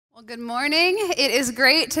Well, good morning. It is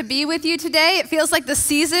great to be with you today. It feels like the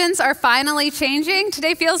seasons are finally changing.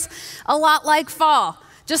 Today feels a lot like fall.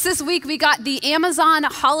 Just this week, we got the Amazon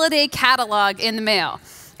holiday catalog in the mail.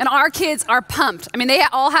 And our kids are pumped. I mean, they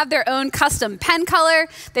all have their own custom pen color.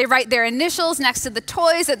 They write their initials next to the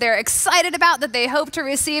toys that they're excited about, that they hope to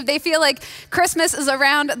receive. They feel like Christmas is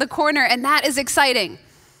around the corner, and that is exciting.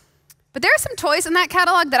 But there are some toys in that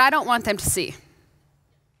catalog that I don't want them to see.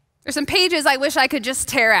 There's some pages I wish I could just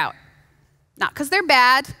tear out. Not because they're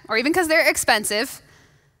bad or even because they're expensive,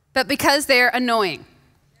 but because they're annoying.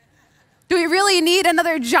 Do we really need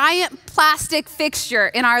another giant plastic fixture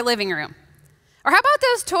in our living room? Or how about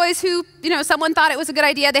those toys who, someone thought it was a good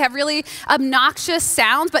idea. They have really obnoxious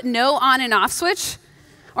sounds, but no on and off switch.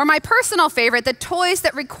 Or my personal favorite, the toys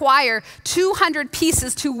that require 200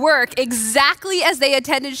 pieces to work exactly as they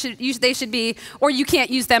intended they should be, or you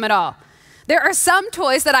can't use them at all. There are some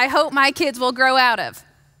toys that I hope my kids will grow out of.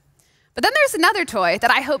 But then there's another toy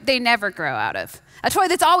that I hope they never grow out of. A toy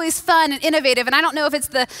that's always fun and innovative, and I don't know if it's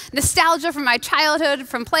the nostalgia from my childhood,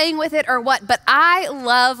 from playing with it or what, but I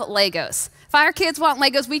love Legos. If our kids want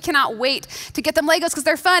Legos, we cannot wait to get them Legos because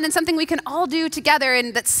they're fun and something we can all do together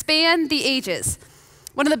and that span the ages.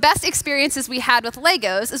 One of the best experiences we had with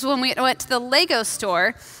Legos is when we went to the Lego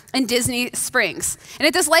store in Disney Springs. And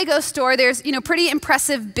at this Lego store, there's pretty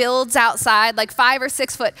impressive builds outside, like 5 or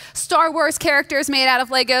 6 foot Star Wars characters made out of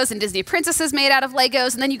Legos and Disney princesses made out of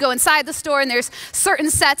Legos. And then you go inside the store and there's certain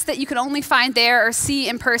sets that you can only find there or see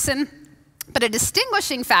in person. But a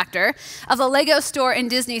distinguishing factor of the Lego store in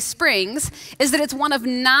Disney Springs is that it's one of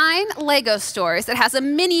 9 Lego stores that has a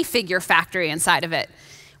minifigure factory inside of it,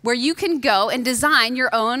 where you can go and design your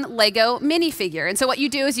own Lego minifigure. And so what you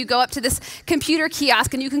do is you go up to this computer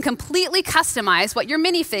kiosk and you can completely customize what your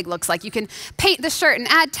minifig looks like. You can paint the shirt and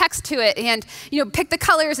add text to it and pick the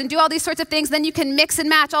colors and do all these sorts of things. Then you can mix and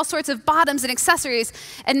match all sorts of bottoms and accessories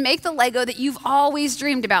and make the Lego that you've always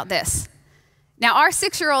dreamed about this. Now, our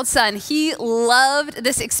 6-year-old son, he loved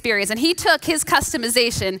this experience, and he took his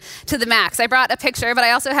customization to the max. I brought a picture, but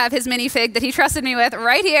I also have his minifig that he trusted me with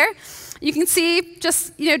right here. You can see,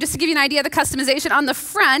 just to give you an idea of the customization, on the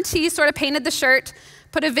front, he sort of painted the shirt,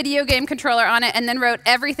 put a video game controller on it, and then wrote,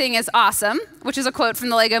 "Everything is awesome," which is a quote from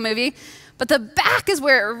the Lego movie. But the back is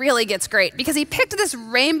where it really gets great, because he picked this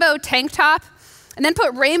rainbow tank top, and then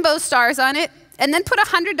put rainbow stars on it, and then put a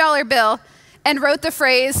 $100 bill, and wrote the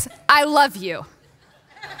phrase, "I love you."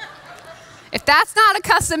 If that's not a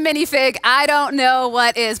custom minifig, I don't know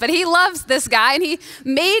what is. But he loves this guy, and he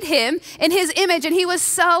made him in his image, and he was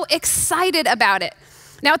so excited about it.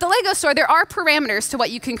 Now, at the Lego store, there are parameters to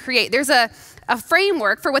what you can create. There's a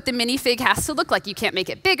framework for what the minifig has to look like. You can't make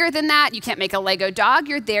it bigger than that. You can't make a Lego dog.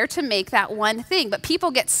 You're there to make that one thing. But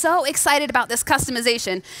people get so excited about this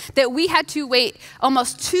customization that we had to wait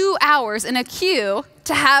almost 2 hours in a queue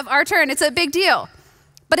to have our turn. It's a big deal.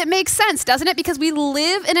 But it makes sense, doesn't it? Because we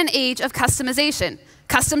live in an age of customization.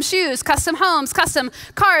 Custom shoes, custom homes, custom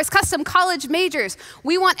cars, custom college majors.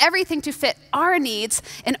 We want everything to fit our needs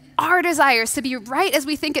and our desires to be right as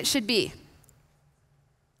we think it should be.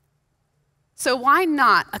 So why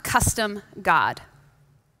not a custom God?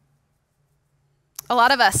 A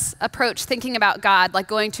lot of us approach thinking about God like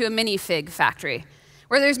going to a minifig factory,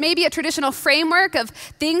 where there's maybe a traditional framework of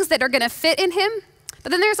things that are going to fit in him. But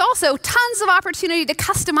then there's also tons of opportunity to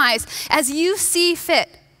customize as you see fit.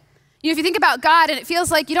 If you think about God and it feels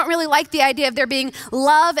like you don't really like the idea of there being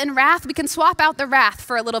love and wrath, we can swap out the wrath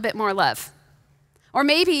for a little bit more love. Or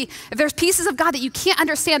maybe if there's pieces of God that you can't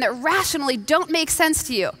understand that rationally don't make sense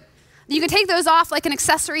to you, you can take those off like an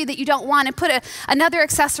accessory that you don't want and put another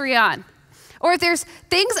accessory on. Or if there's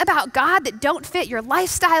things about God that don't fit your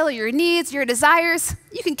lifestyle, your needs, your desires,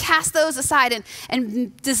 you can cast those aside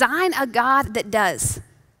and design a God that does.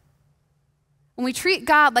 When we treat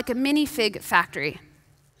God like a minifig factory,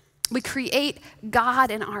 we create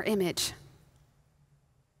God in our image.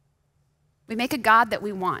 We make a God that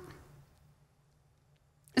we want.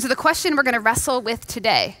 And so the question we're going to wrestle with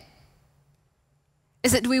today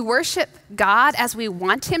is that do we worship God as we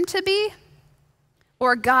want him to be,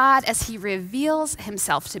 or God as he reveals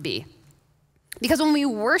himself to be? Because when we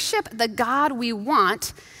worship the God we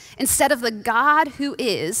want instead of the God who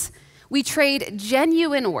is, we trade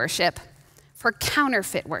genuine worship for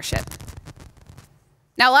counterfeit worship.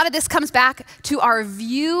 Now, a lot of this comes back to our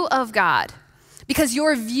view of God, because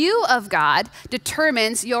your view of God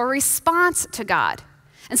determines your response to God.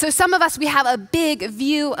 And so some of us, we have a big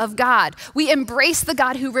view of God. We embrace the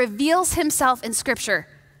God who reveals himself in Scripture.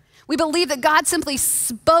 We believe that God simply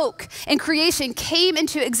spoke and creation came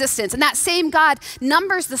into existence. And that same God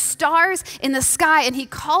numbers the stars in the sky and he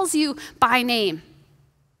calls you by name.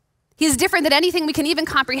 He is different than anything we can even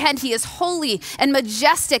comprehend. He is holy and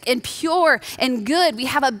majestic and pure and good. We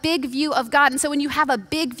have a big view of God. And so when you have a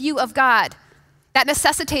big view of God, that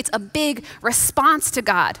necessitates a big response to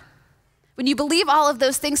God. When you believe all of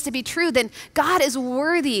those things to be true, then God is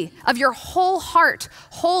worthy of your whole heart,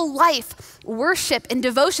 whole life, worship and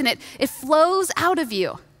devotion. It flows out of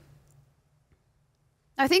you.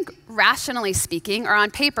 I think rationally speaking, or on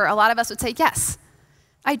paper, a lot of us would say, yes,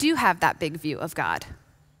 I do have that big view of God.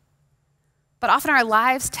 But often our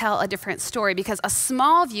lives tell a different story because a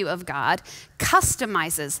small view of God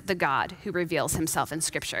customizes the God who reveals himself in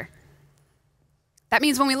Scripture. That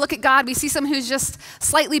means when we look at God, we see someone who's just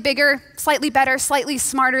slightly bigger, slightly better, slightly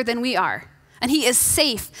smarter than we are. And he is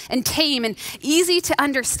safe and tame and easy to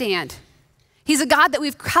understand. He's a God that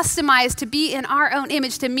we've customized to be in our own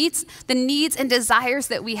image, to meet the needs and desires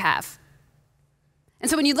that we have. And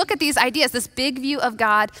so when you look at these ideas, this big view of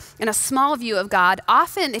God and a small view of God,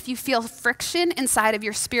 often if you feel friction inside of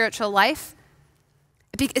your spiritual life,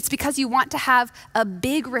 it's because you want to have a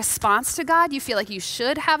big response to God. You feel like you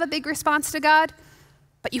should have a big response to God,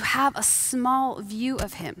 but you have a small view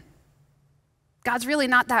of him. God's really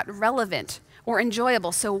not that relevant or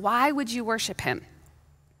enjoyable, so why would you worship him?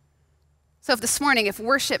 So if this morning, if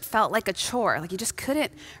worship felt like a chore, like you just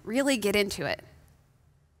couldn't really get into it,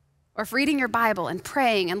 or if reading your Bible and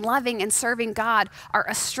praying and loving and serving God are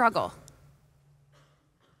a struggle,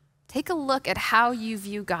 take a look at how you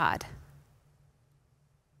view God.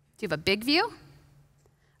 Do you have a big view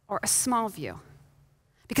or a small view?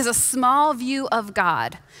 Because a small view of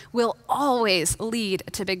God will always lead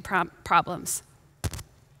to big problems.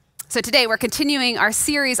 So today we're continuing our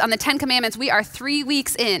series on the 10 Commandments. We are 3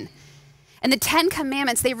 weeks in. And the 10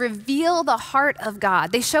 Commandments, they reveal the heart of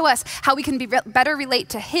God. They show us how we can better relate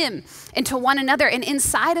to him and to one another. And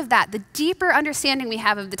inside of that, the deeper understanding we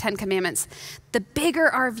have of the 10 Commandments, the bigger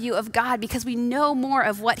our view of God because we know more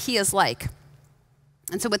of what he is like.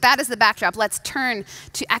 And so with that as the backdrop, let's turn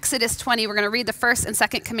to Exodus 20. We're going to read the first and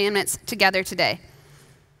second commandments together today.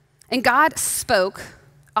 And God spoke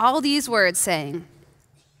all these words saying,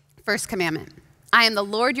 first commandment, I am the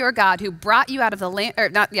Lord your God who brought you out of the land, or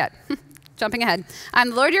not yet. Jumping ahead. I'm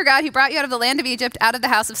the Lord your God who brought you out of the land of Egypt, out of the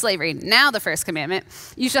house of slavery. Now the first commandment,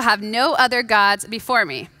 you shall have no other gods before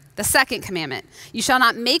me. The second commandment, you shall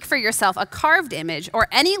not make for yourself a carved image or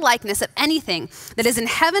any likeness of anything that is in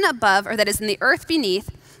heaven above or that is in the earth beneath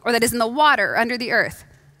or that is in the water or under the earth.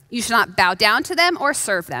 You shall not bow down to them or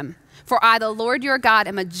serve them. For I, the Lord your God,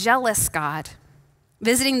 am a jealous God,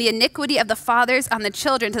 visiting the iniquity of the fathers on the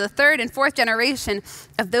children to the third and fourth generation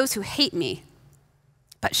of those who hate me,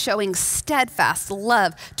 but showing steadfast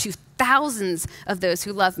love to thousands of those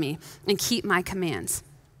who love me and keep my commands.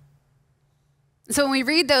 So when we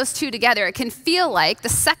read those two together, it can feel like the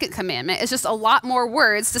second commandment is just a lot more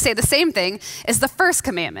words to say the same thing as the first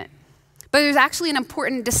commandment. But there's actually an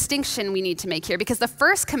important distinction we need to make here because the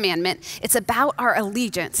first commandment, it's about our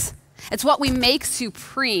allegiance. It's what we make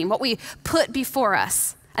supreme, what we put before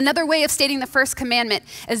us. Another way of stating the first commandment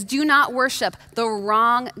is do not worship the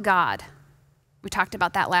wrong God. We talked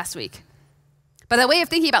about that last week. But the way of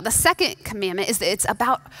thinking about the second commandment is that it's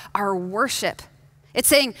about our worship. It's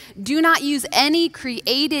saying, do not use any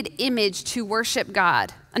created image to worship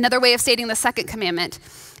God. Another way of stating the second commandment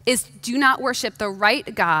is do not worship the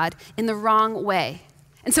right God in the wrong way.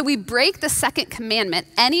 And so we break the second commandment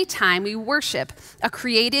anytime we worship a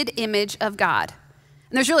created image of God.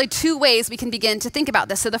 And there's really two ways we can begin to think about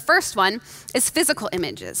this. So the first one is physical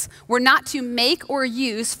images. We're not to make or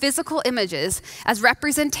use physical images as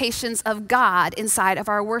representations of God inside of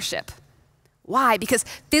our worship. Why? Because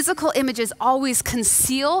physical images always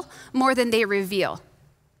conceal more than they reveal.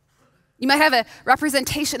 You might have a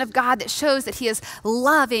representation of God that shows that he is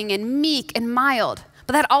loving and meek and mild,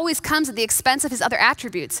 but that always comes at the expense of his other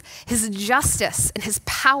attributes, his justice and his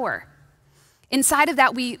power. Inside of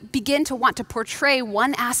that, we begin to want to portray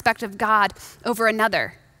one aspect of God over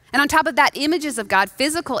another. And on top of that, images of God,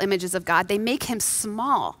 physical images of God, they make him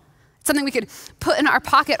small. It's something we could put in our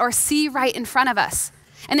pocket or see right in front of us.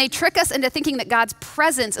 And they trick us into thinking that God's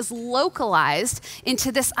presence is localized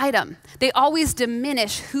into this item. They always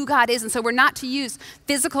diminish who God is, and so we're not to use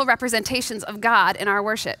physical representations of God in our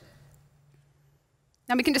worship.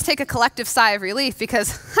 Now we can just take a collective sigh of relief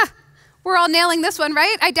because we're all nailing this one,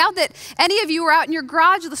 right? I doubt that any of you were out in your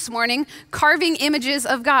garage this morning carving images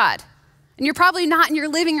of God. And you're probably not in your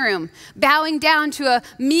living room bowing down to a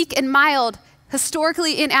meek and mild,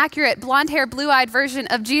 historically inaccurate, blonde-haired, blue-eyed version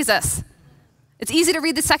of Jesus. It's easy to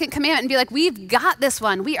read the second commandment and be like, we've got this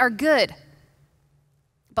one, we are good.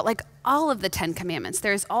 But like all of the 10 commandments,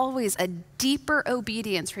 there's always a deeper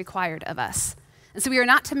obedience required of us And so we are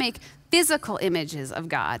not to make physical images of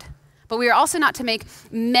God, but we are also not to make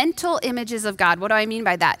mental images of God. What do I mean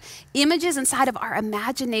by that? Images inside of our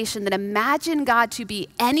imagination that imagine God to be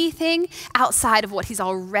anything outside of what he's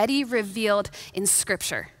already revealed in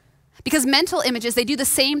Scripture. Because mental images, they do the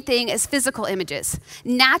same thing as physical images.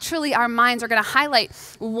 Naturally, our minds are going to highlight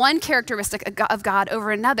one characteristic of God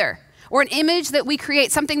over another. Or an image that we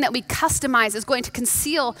create, something that we customize, is going to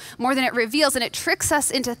conceal more than it reveals, and it tricks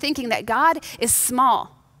us into thinking that God is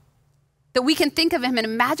small, that we can think of him and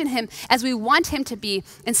imagine him as we want him to be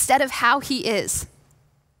instead of how he is.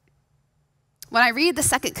 When I read the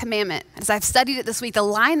second commandment, as I've studied it this week, the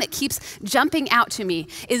line that keeps jumping out to me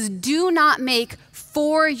is do not make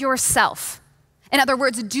for yourself. In other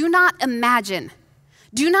words, do not imagine,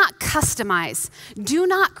 do not customize, do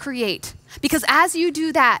not create. Because as you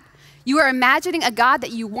do that, you are imagining a God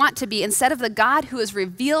that you want to be instead of the God who has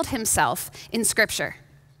revealed himself in Scripture.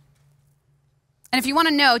 And if you want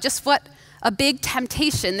to know just what a big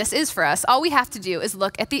temptation this is for us, all we have to do is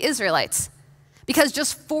look at the Israelites. Because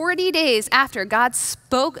just 40 days after God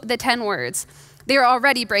spoke the 10 words, they are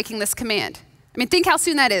already breaking this command. I mean, think how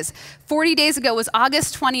soon that is. 40 days ago was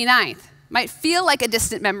August 29th. Might feel like a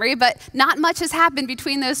distant memory, but not much has happened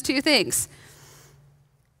between those two things.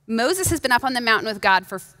 Moses has been up on the mountain with God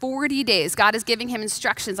for 40 days. God is giving him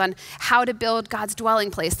instructions on how to build God's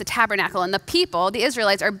dwelling place, the tabernacle. And the people, the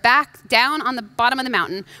Israelites, are back down on the bottom of the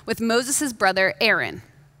mountain with Moses' brother, Aaron.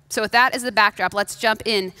 So with that as the backdrop, let's jump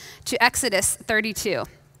in to Exodus 32.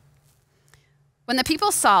 When the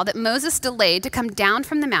people saw that Moses delayed to come down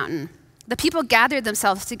from the mountain, the people gathered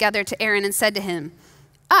themselves together to Aaron and said to him,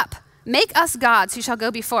 "Up, make us gods who shall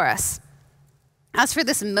go before us. As for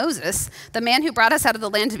this Moses, the man who brought us out of the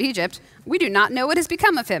land of Egypt, we do not know what has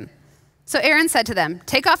become of him." So Aaron said to them,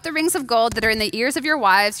 "Take off the rings of gold that are in the ears of your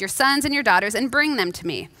wives, your sons, and your daughters, and bring them to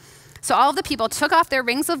me." So all of the people took off their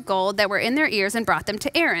rings of gold that were in their ears and brought them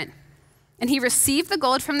to Aaron. And he received the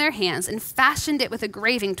gold from their hands and fashioned it with a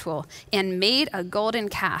graving tool and made a golden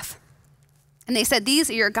calf. And they said, "These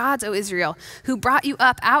are your gods, O Israel, who brought you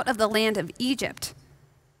up out of the land of Egypt."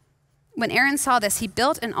 When Aaron saw this, he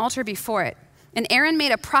built an altar before it. And Aaron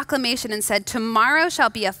made a proclamation and said, "Tomorrow shall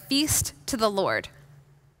be a feast to the Lord."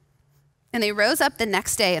 And they rose up the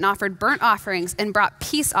next day and offered burnt offerings and brought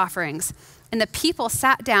peace offerings. And the people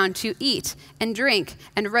sat down to eat and drink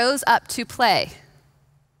and rose up to play.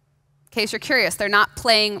 In case you're curious, they're not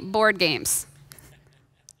playing board games.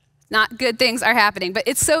 Not good things are happening, but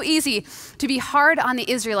it's so easy to be hard on the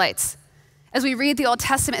Israelites as we read the Old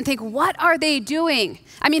Testament and think, what are they doing?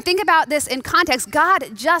 I mean, think about this in context.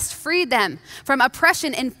 God just freed them from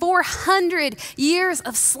oppression and 400 years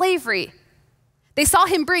of slavery. They saw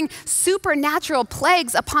him bring supernatural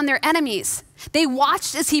plagues upon their enemies. They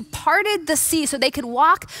watched as he parted the sea so they could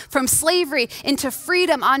walk from slavery into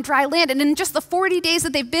freedom on dry land. And in just the 40 days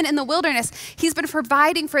that they've been in the wilderness, he's been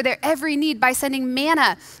providing for their every need by sending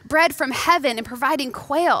manna, bread from heaven, and providing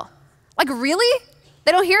quail. Like, really?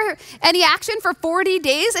 They don't hear any action for 40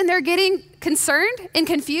 days and they're getting concerned and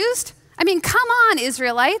confused? I mean, come on,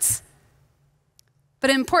 Israelites. But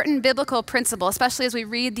an important biblical principle, especially as we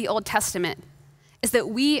read the Old Testament, is that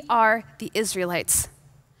we are the Israelites.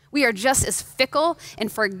 We are just as fickle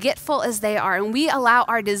and forgetful as they are, and we allow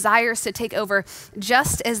our desires to take over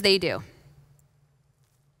just as they do.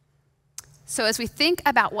 So as we think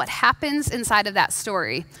about what happens inside of that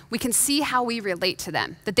story, we can see how we relate to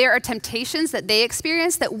them, that there are temptations that they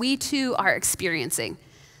experience that we too are experiencing.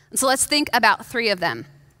 And so let's think about 3 of them.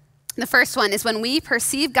 The first one is when we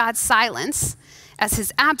perceive God's silence as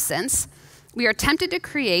his absence, we are tempted to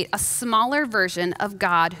create a smaller version of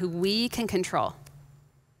God who we can control.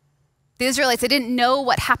 The Israelites, they didn't know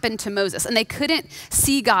what happened to Moses, and they couldn't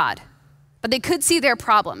see God, but they could see their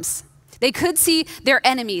problems. They could see their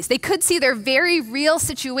enemies. They could see their very real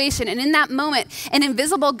situation, and in that moment, an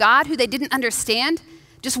invisible God who they didn't understand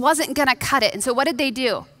just wasn't gonna cut it. And so what did they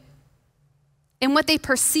do? In what they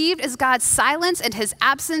perceived as God's silence and his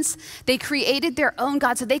absence, they created their own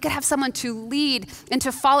God so they could have someone to lead and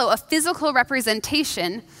to follow, a physical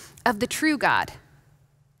representation of the true God.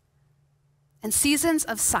 And seasons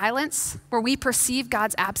of silence, where we perceive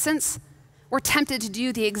God's absence, we're tempted to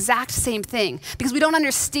do the exact same thing because we don't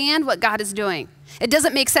understand what God is doing. It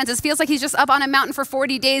doesn't make sense. It feels like he's just up on a mountain for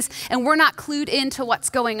 40 days and we're not clued into what's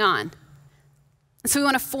going on. And so we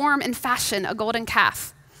want to form and fashion a golden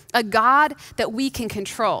calf, a God that we can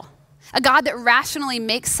control, a God that rationally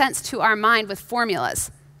makes sense to our mind with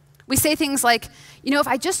formulas. We say things like, if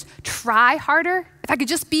I just try harder, if I could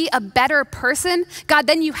just be a better person, God,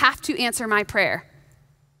 then you have to answer my prayer.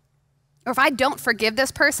 Or if I don't forgive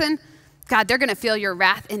this person, God, they're gonna feel your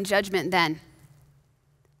wrath and judgment then.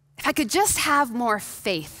 I could just have more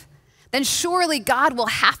faith, then surely God will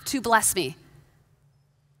have to bless me.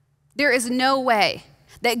 There is no way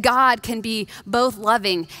that God can be both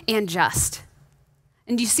loving and just.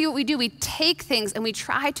 And you see what we do? We take things and we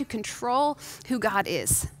try to control who God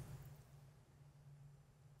is.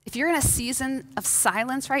 If you're in a season of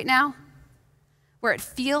silence right now, where it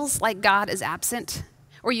feels like God is absent,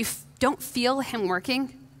 or you don't feel him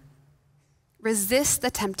working, resist the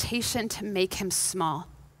temptation to make him small.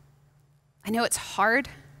 I know it's hard.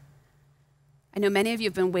 I know many of you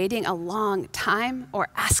have been waiting a long time or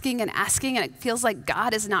asking, and it feels like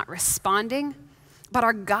God is not responding. But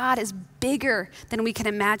our God is bigger than we can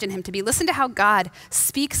imagine him to be. Listen to how God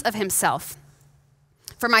speaks of himself.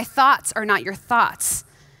 For my thoughts are not your thoughts,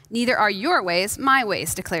 neither are your ways my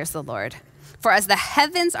ways, declares the Lord. For as the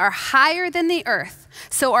heavens are higher than the earth,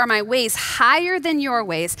 so are my ways higher than your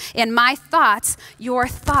ways, and my thoughts your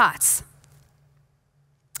thoughts.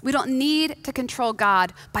 We don't need to control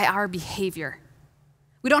God by our behavior.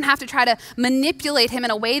 We don't have to try to manipulate him in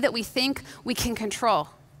a way that we think we can control.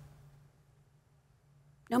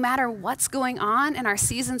 No matter what's going on in our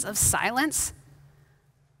seasons of silence,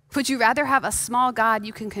 would you rather have a small God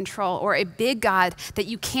you can control or a big God that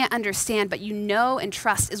you can't understand but you know and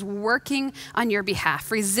trust is working on your behalf?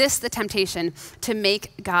 Resist the temptation to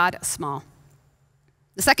make God small.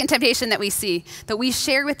 The second temptation that we see, that we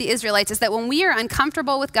share with the Israelites, is that when we are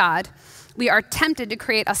uncomfortable with God, we are tempted to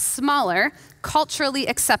create a smaller, culturally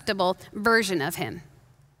acceptable version of him.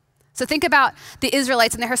 So think about the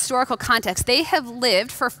Israelites in their historical context. They have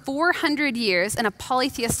lived for 400 years in a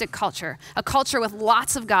polytheistic culture, a culture with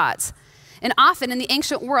lots of gods. And often in the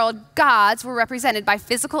ancient world, gods were represented by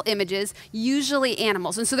physical images, usually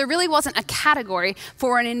animals. And so there really wasn't a category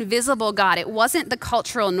for an invisible God. It wasn't the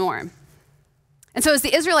cultural norm. And so as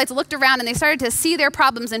the Israelites looked around and they started to see their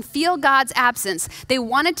problems and feel God's absence, they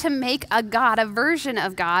wanted to make a God, a version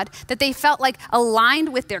of God that they felt like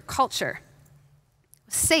aligned with their culture.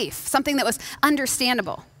 Safe, something that was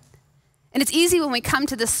understandable. And it's easy when we come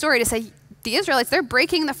to this story to say, the Israelites, they're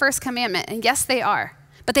breaking the first commandment, and yes, they are.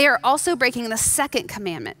 But they are also breaking the second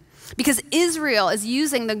commandment because Israel is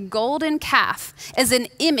using the golden calf as an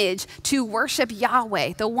image to worship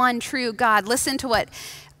Yahweh, the one true God. Listen to what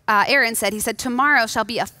Aaron said. He said, tomorrow shall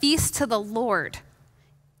be a feast to the Lord.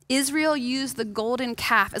 Israel used the golden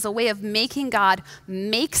calf as a way of making God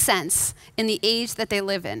make sense in the age that they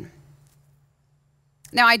live in.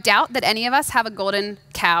 Now, I doubt that any of us have a golden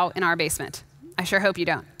cow in our basement. I sure hope you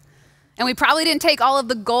don't. And we probably didn't take all of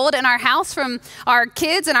the gold in our house from our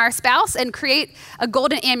kids and our spouse and create a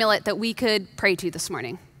golden amulet that we could pray to this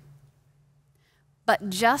morning. But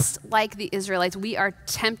just like the Israelites, we are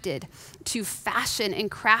tempted to fashion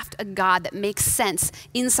and craft a God that makes sense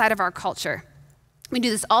inside of our culture. We do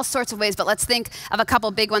this all sorts of ways, but let's think of a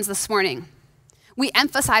couple big ones this morning. We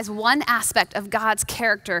emphasize one aspect of God's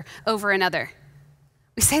character over another.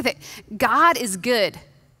 We say that God is good.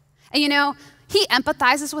 And you know, he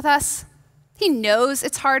empathizes with us. He knows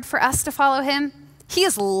it's hard for us to follow him. He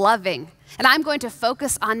is loving. And I'm going to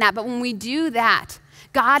focus on that. But when we do that,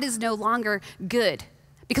 God is no longer good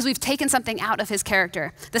because we've taken something out of his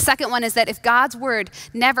character. The second one is that if God's word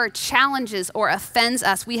never challenges or offends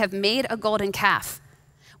us, we have made a golden calf.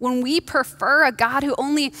 When we prefer a God who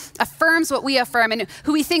only affirms what we affirm and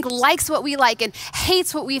who we think likes what we like and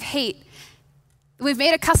hates what we hate, we've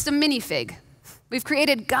made a custom minifig. We've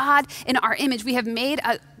created God in our image. We have made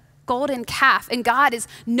a golden calf, and God is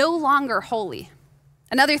no longer holy.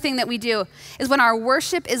 Another thing that we do is when our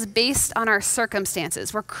worship is based on our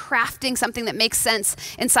circumstances, we're crafting something that makes sense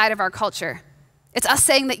inside of our culture. It's us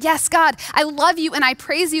saying that, yes, God, I love you and I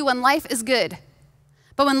praise you when life is good.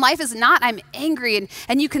 But when life is not, I'm angry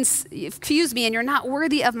and you can accuse me and you're not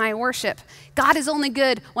worthy of my worship. God is only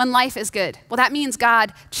good when life is good. Well, that means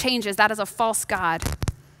God changes. That is a false God.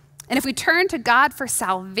 And if we turn to God for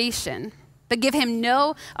salvation, but give him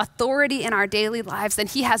no authority in our daily lives, then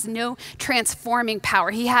he has no transforming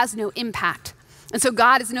power. He has no impact. And so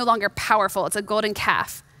God is no longer powerful. It's a golden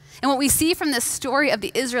calf. And what we see from this story of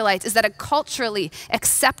the Israelites is that a culturally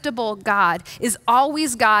acceptable God is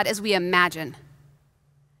always God as we imagine,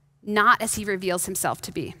 not as he reveals himself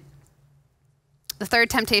to be. The third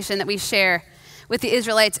temptation that we share with the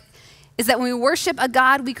Israelites is that when we worship a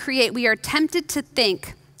God we create, we are tempted to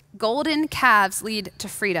think golden calves lead to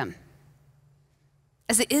freedom.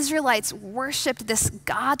 As the Israelites worshiped this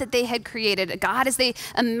God that they had created, a God as they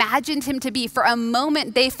imagined him to be, for a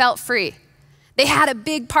moment they felt free. They had a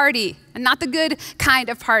big party, and not the good kind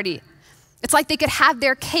of party. It's like they could have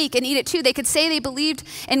their cake and eat it too. They could say they believed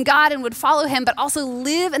in God and would follow him, but also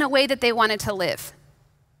live in a way that they wanted to live.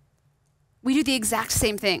 We do the exact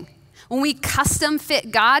same thing. When we custom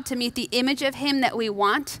fit God to meet the image of him that we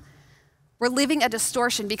want, we're living a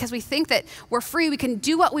distortion because we think that we're free, we can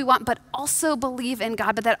do what we want, but also believe in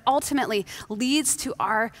God, but that ultimately leads to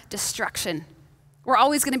our destruction. We're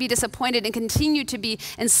always going to be disappointed and continue to be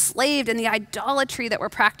enslaved in the idolatry that we're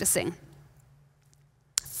practicing.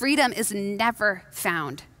 Freedom is never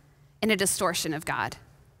found in a distortion of God.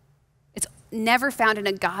 It's never found in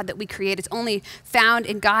a God that we create. It's only found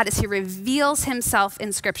in God as he reveals himself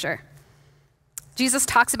in Scripture. Jesus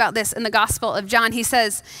talks about this in the Gospel of John. He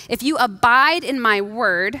says, if you abide in my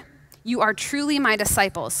word, you are truly my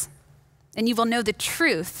disciples, and you will know the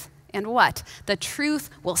truth, and what? The truth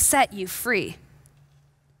will set you free.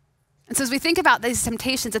 And so as we think about these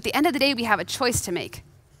temptations, at the end of the day, we have a choice to make.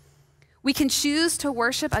 We can choose to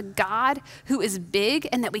worship a God who is big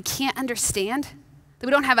and that we can't understand, that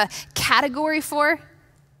we don't have a category for,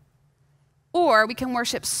 or we can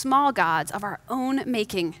worship small gods of our own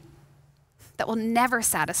making that will never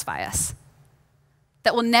satisfy us,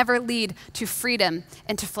 that will never lead to freedom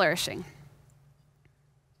and to flourishing.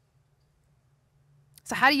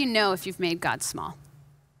 So how do you know if you've made God small?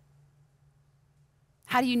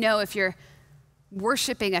 How do you know if you're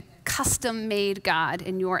worshiping a custom-made God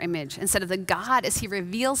in your image instead of the God as he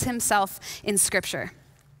reveals himself in Scripture?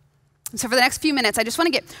 And so for the next few minutes, I just want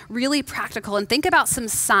to get really practical and think about some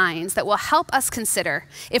signs that will help us consider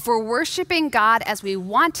if we're worshiping God as we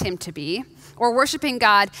want him to be, or worshiping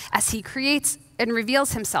God as he creates and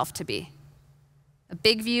reveals himself to be. A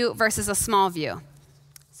big view versus a small view.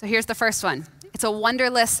 So here's the first one. It's a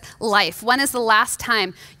wonderless life. When is the last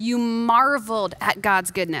time you marveled at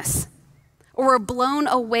God's goodness or were blown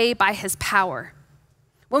away by his power?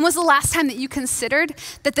 When was the last time that you considered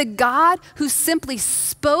that the God who simply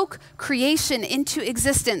spoke creation into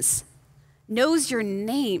existence knows your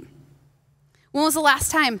name? When was the last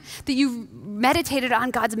time that you meditated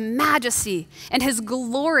on God's majesty and his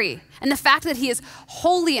glory and the fact that he is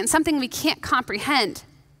holy and something we can't comprehend?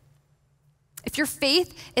 If your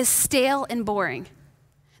faith is stale and boring,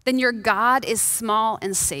 then your God is small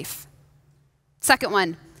and safe. Second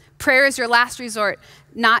one, prayer is your last resort,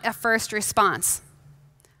 not a first response.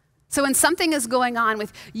 So when something is going on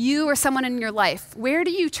with you or someone in your life, where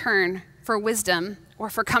do you turn for wisdom or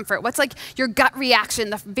for comfort? What's like your gut reaction,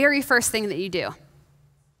 the very first thing that you do?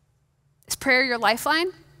 Is prayer your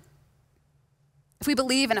lifeline? If we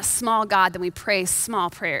believe in a small God, then we pray small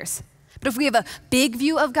prayers. But if we have a big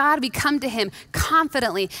view of God, we come to him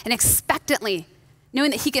confidently and expectantly,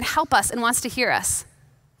 knowing that he can help us and wants to hear us.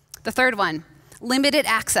 The third one, limited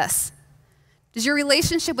access. Does your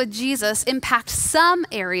relationship with Jesus impact some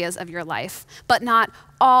areas of your life, but not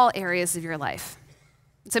all areas of your life?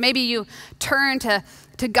 So maybe you turn to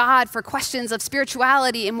God for questions of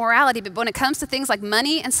spirituality and morality, but when it comes to things like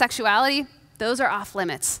money and sexuality, those are off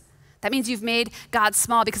limits. That means you've made God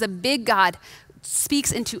small because a big God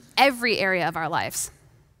speaks into every area of our lives.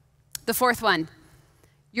 The fourth one,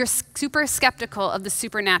 you're super skeptical of the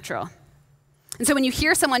supernatural. And so when you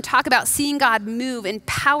hear someone talk about seeing God move in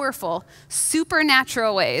powerful,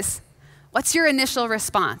 supernatural ways, what's your initial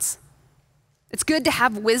response? It's good to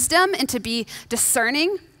have wisdom and to be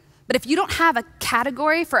discerning, but if you don't have a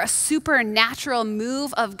category for a supernatural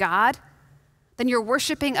move of God, then you're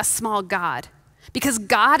worshiping a small God. Because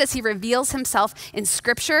God, as he reveals himself in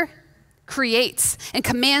Scripture, creates and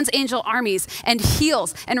commands angel armies and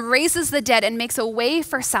heals and raises the dead and makes a way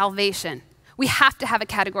for salvation. We have to have a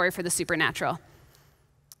category for the supernatural.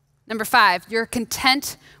 Number 5, you're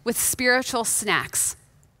content with spiritual snacks.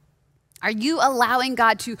 Are you allowing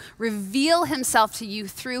God to reveal himself to you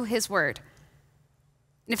through his word?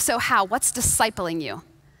 And if so, how? What's discipling you?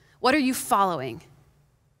 What are you following?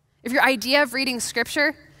 If your idea of reading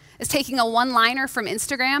Scripture is taking a one-liner from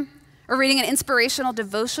Instagram or reading an inspirational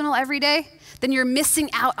devotional every day, then you're missing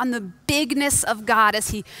out on the bigness of God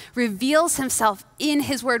as he reveals himself in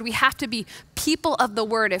his word. We have to be people of the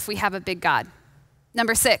word if we have a big God.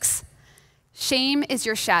 Number 6, shame is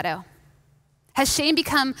your shadow. Has shame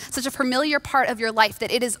become such a familiar part of your life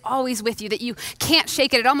that it is always with you, that you can't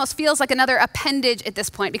shake it? It almost feels like another appendage at this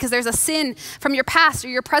point because there's a sin from your past or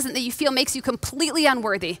your present that you feel makes you completely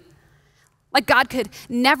unworthy. Like God could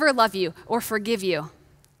never love you or forgive you.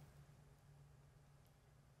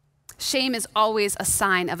 Shame is always a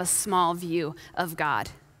sign of a small view of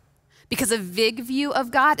God. Because a big view of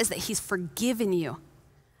God is that he's forgiven you.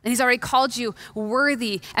 And he's already called you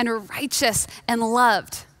worthy and righteous and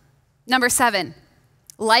loved. Number 7,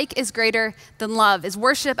 like is greater than love. Is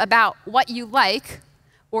worship about what you like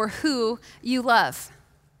or who you love?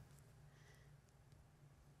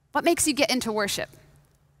 What makes you get into worship?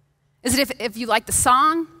 Is it if you like the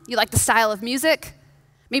song, you like the style of music?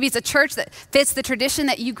 Maybe it's a church that fits the tradition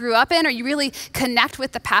that you grew up in, or you really connect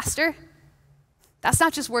with the pastor. That's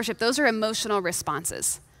not just worship, those are emotional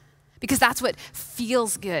responses. Because that's what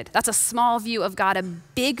feels good. That's a small view of God. A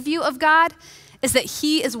big view of God is that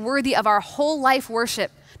he is worthy of our whole life worship,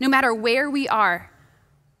 no matter where we are,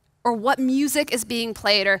 or what music is being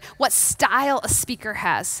played, or what style a speaker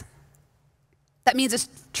has. That means as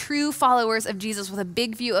true followers of Jesus with a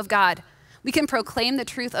big view of God, we can proclaim the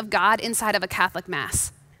truth of God inside of a Catholic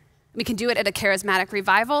Mass. We can do it at a charismatic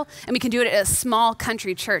revival, and we can do it at a small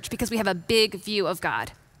country church because we have a big view of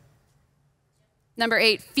God. Number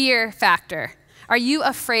 8, fear factor. Are you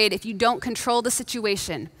afraid if you don't control the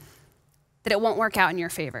situation that it won't work out in your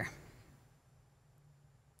favor?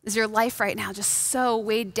 Is your life right now just so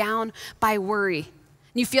weighed down by worry?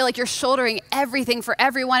 And you feel like you're shouldering everything for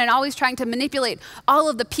everyone and always trying to manipulate all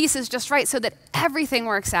of the pieces just right so that everything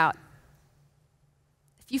works out.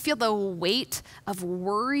 If you feel the weight of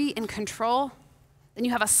worry and control, then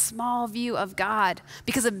you have a small view of God,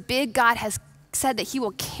 because a big God has said that he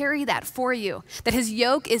will carry that for you, that his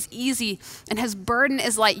yoke is easy and his burden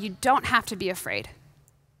is light. You don't have to be afraid.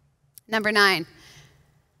 Number 9,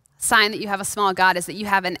 sign that you have a small God is that you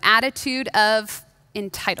have an attitude of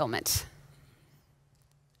entitlement.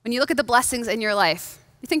 When you look at the blessings in your life,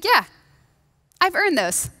 you think, yeah, I've earned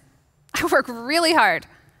those. I work really hard.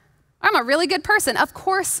 I'm a really good person. Of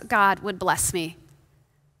course God would bless me.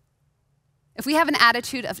 If we have an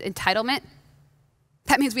attitude of entitlement,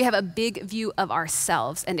 that means we have a big view of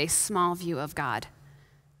ourselves and a small view of God.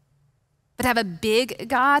 But to have a big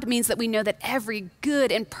God means that we know that every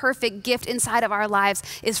good and perfect gift inside of our lives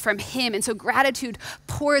is from him. And so gratitude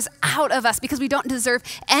pours out of us because we don't deserve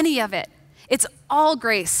any of it. It's all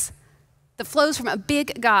grace that flows from a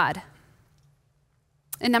big God.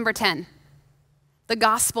 And number 10, the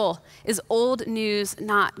gospel is old news,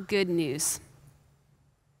 not good news.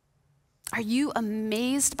 Are you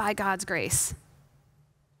amazed by God's grace?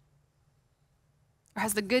 Or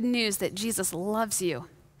has the good news that Jesus loves you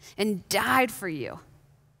and died for you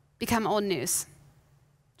become old news?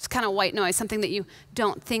 Just kind of white noise, something that you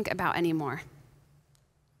don't think about anymore.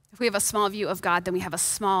 If we have a small view of God, then we have a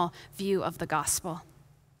small view of the gospel.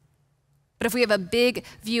 But if we have a big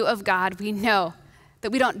view of God, we know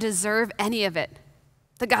that we don't deserve any of it.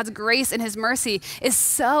 That God's grace and his mercy is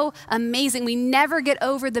so amazing. We never get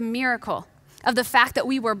over the miracle of the fact that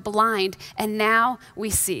we were blind and now we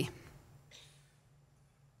see.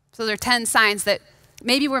 So there are 10 signs that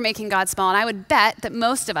maybe we're making God small, and I would bet that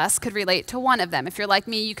most of us could relate to one of them. If you're like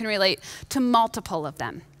me, you can relate to multiple of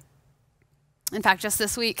them. In fact, just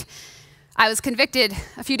this week, I was convicted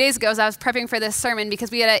a few days ago as I was prepping for this sermon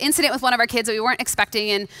because we had an incident with one of our kids that we weren't expecting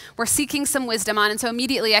and we're seeking some wisdom on. And so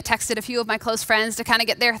immediately I texted a few of my close friends to kind of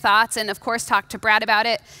get their thoughts, and of course talked to Brad about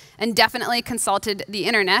it, and definitely consulted the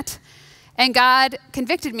internet. And God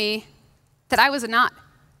convicted me that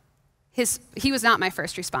he was not my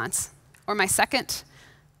first response, or my second,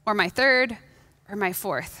 or my third, or my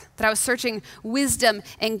fourth. That I was searching wisdom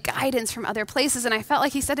and guidance from other places, and I felt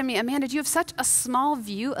like he said to me, Amanda, do you have such a small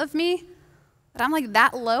view of me that I'm like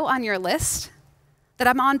that low on your list? That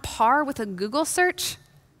I'm on par with a Google search?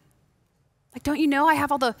 Like, don't you know I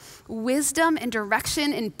have all the wisdom and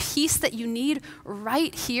direction and peace that you need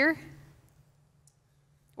right here?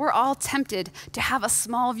 We're all tempted to have a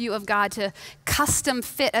small view of God, to custom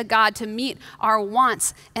fit a God to meet our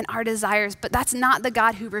wants and our desires, but that's not the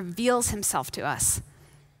God who reveals himself to us.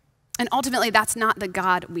 And ultimately, that's not the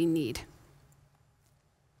God we need.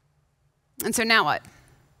 And so now what?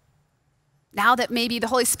 Now that maybe the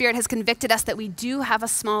Holy Spirit has convicted us that we do have a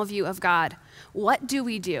small view of God, what do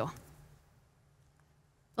we do?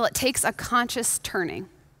 Well, it takes a conscious turning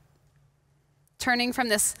from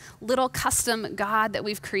this little custom God that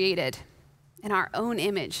we've created in our own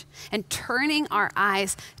image, and turning our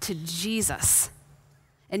eyes to Jesus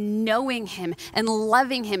and knowing him and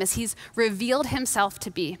loving him as he's revealed himself to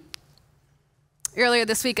be. Earlier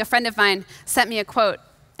this week, a friend of mine sent me a quote,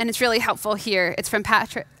 and it's really helpful here. It's from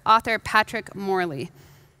author Patrick Morley.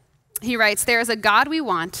 He writes, "There is a God we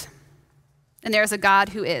want, and there is a God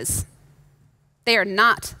who is. They are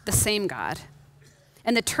not the same God.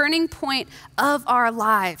 And the turning point of our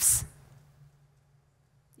lives,"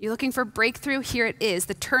 you're looking for breakthrough? Here it is.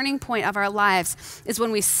 The turning point of our lives is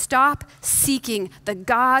when we stop seeking the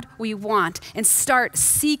God we want and start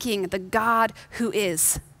seeking the God who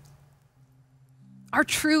is. Our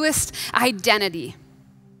truest identity,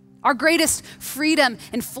 our greatest freedom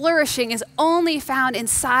and flourishing is only found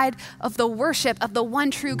inside of the worship of the one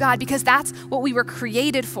true God, because that's what we were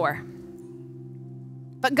created for.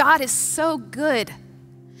 But God is so good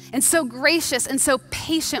and so gracious and so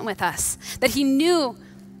patient with us that he knew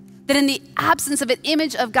that in the absence of an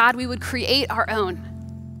image of God, we would create our own.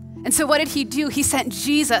 And so what did he do? He sent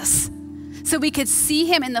Jesus so we could see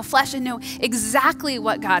him in the flesh and know exactly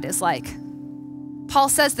what God is like. Paul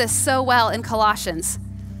says this so well in Colossians.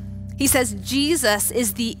 He says, Jesus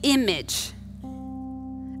is the image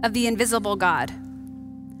of the invisible God,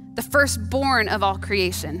 the firstborn of all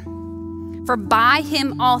creation. For by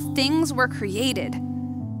him all things were created,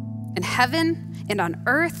 in heaven and on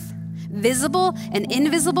earth, visible and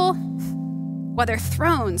invisible, whether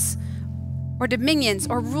thrones or dominions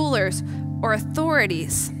or rulers or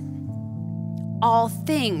authorities. All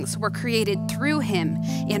things were created through him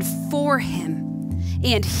and for him.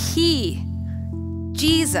 And he,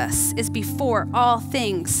 Jesus, is before all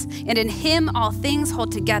things, and in him all things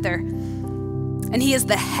hold together. And he is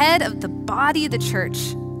the head of the body of the church.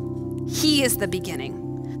 He is the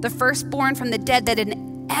beginning, the firstborn from the dead, that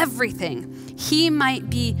in everything he might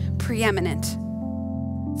be preeminent.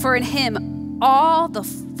 For in him all the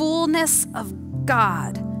fullness of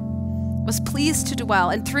God was pleased to dwell,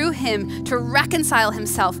 and through him to reconcile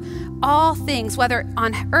himself all things, whether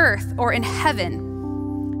on earth or in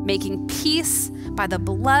heaven, making peace by the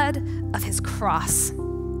blood of his cross. If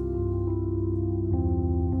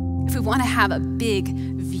we want to have a big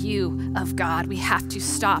view of God, we have to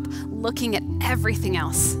stop looking at everything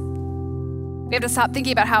else. We have to stop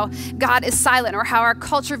thinking about how God is silent or how our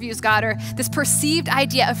culture views God or this perceived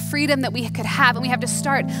idea of freedom that we could have. And we have to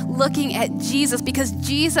start looking at Jesus, because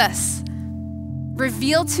Jesus,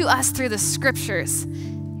 revealed to us through the scriptures,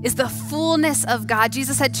 is the fullness of God.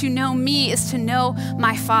 Jesus said, to know me is to know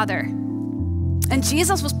my Father. And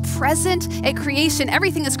Jesus was present at creation.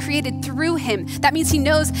 Everything is created through him. That means he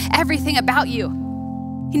knows everything about you.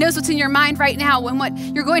 He knows what's in your mind right now and what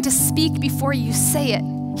you're going to speak before you say it.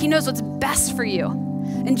 He knows what's best for you.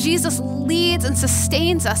 And Jesus leads and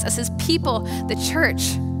sustains us as his people, the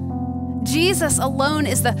church. Jesus alone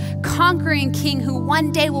is the conquering king who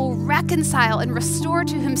one day will reconcile and restore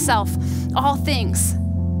to himself all things.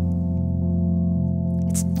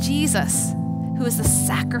 It's Jesus who is the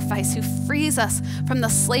sacrifice, who frees us from the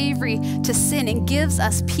slavery to sin and gives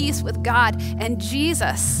us peace with God. And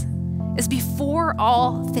Jesus is before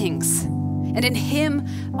all things. And in him,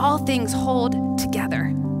 all things hold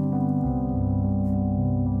together.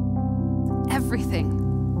 Everything.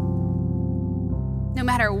 No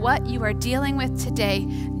matter what you are dealing with today,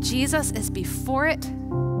 Jesus is before it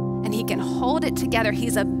and he can hold it together.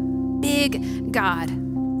 He's a big God.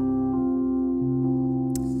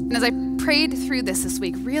 And as I prayed through this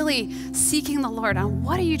week, really seeking the Lord on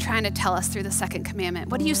what are you trying to tell us through the second commandment?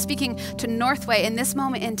 What are you speaking to Northway in this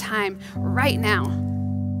moment in time right now?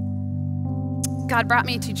 God brought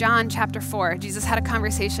me to John chapter 4. Jesus had a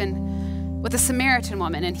conversation with a Samaritan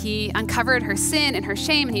woman, and he uncovered her sin and her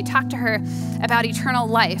shame, and he talked to her about eternal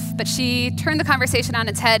life. But she turned the conversation on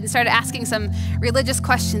its head and started asking some religious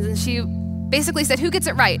questions, and she basically said, who gets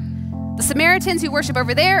it right? The Samaritans who worship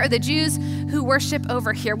over there or the Jews who worship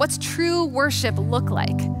over here? What's true worship look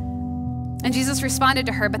like? And Jesus responded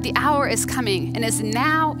to her, but the hour is coming and is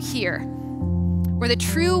now here where the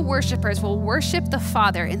true worshipers will worship the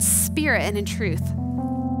Father in spirit and in truth.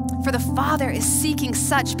 For the Father is seeking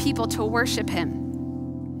such people to worship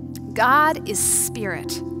him. God is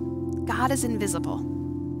spirit. God is invisible.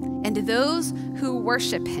 And those who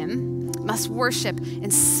worship him must worship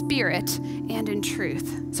in spirit and in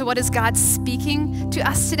truth. So what is God speaking to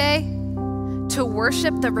us today? To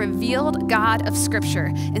worship the revealed God of Scripture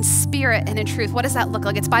in spirit and in truth. What does that look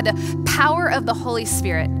like? It's by the power of the Holy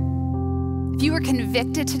Spirit. If you were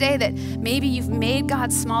convicted today that maybe you've made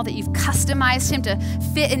God small, that you've customized him to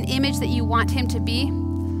fit an image that you want him to be,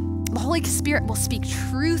 the Holy Spirit will speak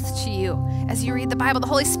truth to you as you read the Bible. The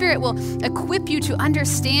Holy Spirit will equip you to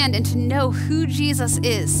understand and to know who Jesus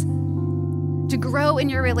is, to grow in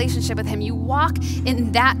your relationship with him. You walk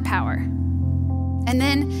in that power. And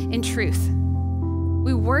then in truth,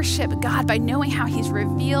 we worship God by knowing how he's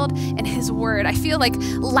revealed in his word. I feel like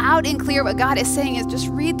loud and clear what God is saying is just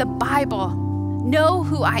read the Bible. Know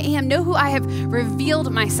who I am. Know who I have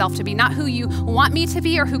revealed myself to be, not who you want me to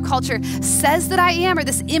be or who culture says that I am or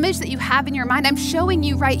this image that you have in your mind. I'm showing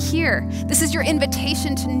you right here. This is your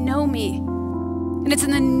invitation to know me. And it's in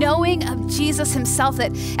the knowing of Jesus himself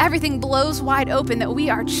that everything blows wide open, that we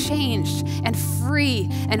are changed and free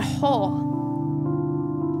and whole.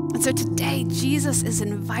 And so today, Jesus is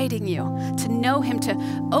inviting you to know him,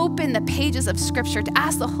 to open the pages of Scripture, to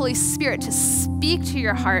ask the Holy Spirit to speak to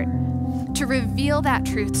your heart, to reveal that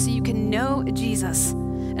truth so you can know Jesus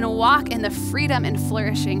and walk in the freedom and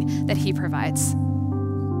flourishing that he provides.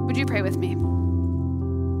 Would you pray with me?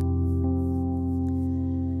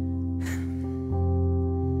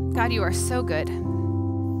 God, you are so good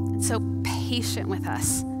and so patient with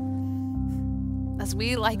us as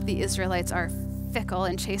we, like the Israelites, are fickle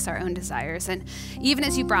and chase our own desires. And even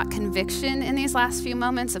as you brought conviction in these last few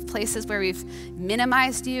moments of places where we've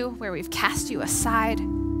minimized you, where we've cast you aside,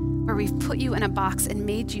 where we've put you in a box and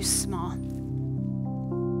made you small,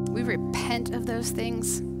 we repent of those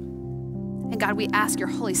things. And God, we ask your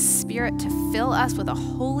Holy Spirit to fill us with a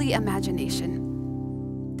holy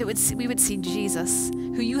imagination, that we would see Jesus,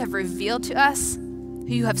 who you have revealed to us, who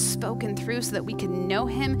you have spoken through, so that we can know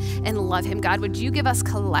him and love him. God, would you give us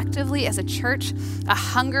collectively as a church a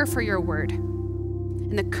hunger for your word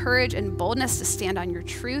and the courage and boldness to stand on your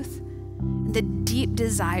truth and the deep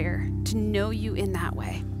desire to know you in that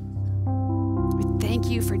way. We thank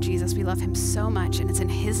you for Jesus. We love him so much, and it's in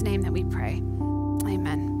his name that we pray.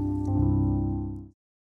 Amen.